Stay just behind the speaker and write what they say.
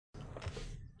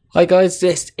Hi guys,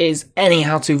 this is Any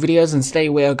How To Videos, and today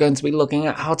we are going to be looking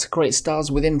at how to create stars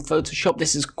within Photoshop.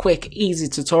 This is a quick, easy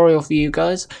tutorial for you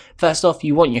guys. First off,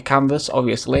 you want your canvas,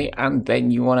 obviously, and then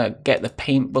you want to get the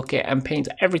paint bucket and paint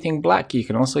everything black. You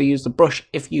can also use the brush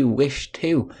if you wish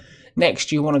to.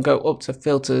 Next, you want to go up to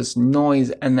Filters,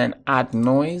 Noise, and then Add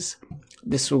Noise.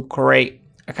 This will create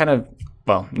a kind of,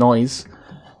 noise.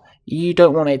 You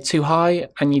don't want it too high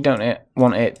and you don't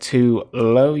want it too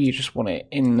low, you just want it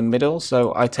in the middle.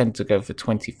 So I tend to go for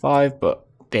 25, but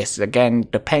this again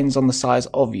depends on the size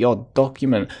of your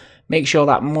document. Make sure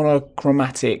that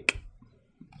monochromatic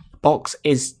box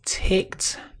is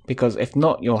ticked, because if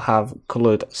not you'll have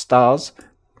colored stars.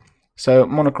 So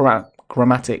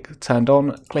monochromatic turned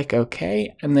on, click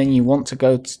OK, and then you want to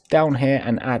go down here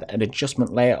and add an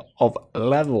adjustment layer of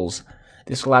levels.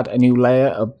 This will add a new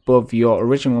layer above your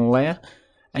original layer,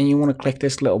 and you want to click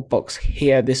this little box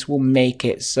here. This will make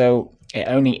it so it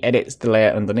only edits the layer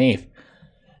underneath.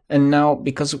 And now,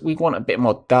 because we want a bit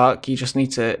more dark, you just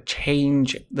need to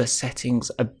change the settings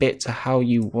a bit to how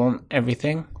you want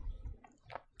everything.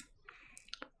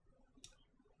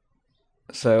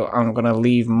 So I'm going to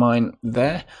leave mine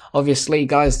there. Obviously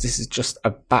guys, this is just a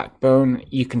backbone.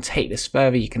 You can take this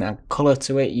further, you can add color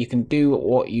to it, you can do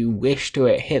what you wish to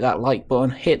it. Hit that like button,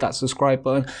 hit that subscribe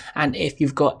button, and if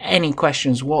you've got any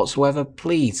questions whatsoever,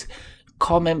 please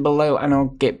comment below and I'll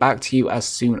get back to you as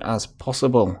soon as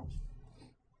possible.